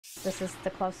This is the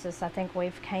closest I think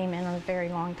we've came in a very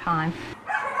long time.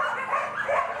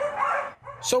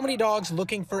 So many dogs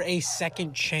looking for a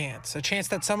second chance, a chance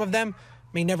that some of them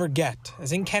may never get.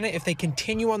 As in Kennett, if they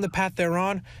continue on the path they're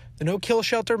on, the no-kill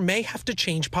shelter may have to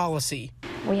change policy.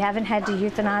 We haven't had to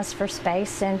euthanize for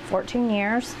space in 14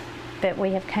 years, but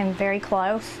we have come very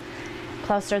close,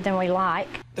 closer than we like.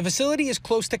 The facility is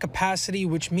close to capacity,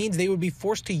 which means they would be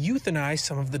forced to euthanize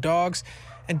some of the dogs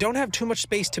and don't have too much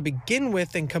space to begin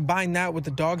with, and combine that with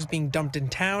the dogs being dumped in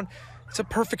town. It's a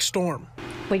perfect storm.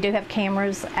 We do have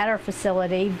cameras at our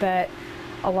facility, but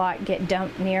a lot get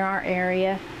dumped near our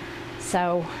area,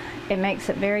 so it makes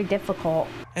it very difficult.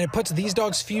 And it puts these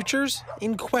dogs' futures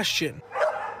in question.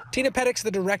 Tina Pettix,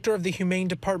 the director of the Humane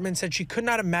Department, said she could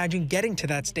not imagine getting to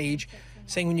that stage,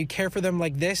 saying when you care for them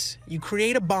like this, you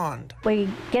create a bond. We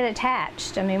get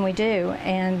attached, I mean we do,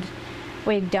 and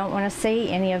we don't want to see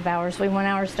any of ours. We want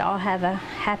ours to all have a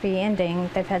happy ending.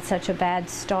 They've had such a bad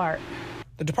start.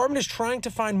 The department is trying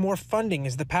to find more funding,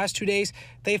 as the past 2 days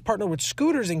they've partnered with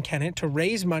Scooters in Kennett to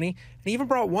raise money and even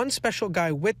brought one special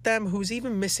guy with them who's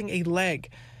even missing a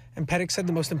leg. And Pettix said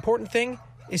the most important thing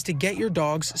is to get your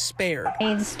dogs spared. It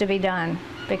needs to be done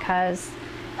because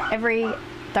every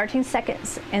 13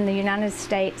 seconds in the United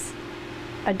States,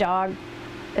 a dog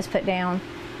is put down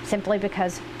simply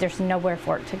because there's nowhere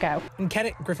for it to go. In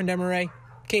Kennett, Griffin Demaray,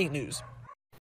 K8 News.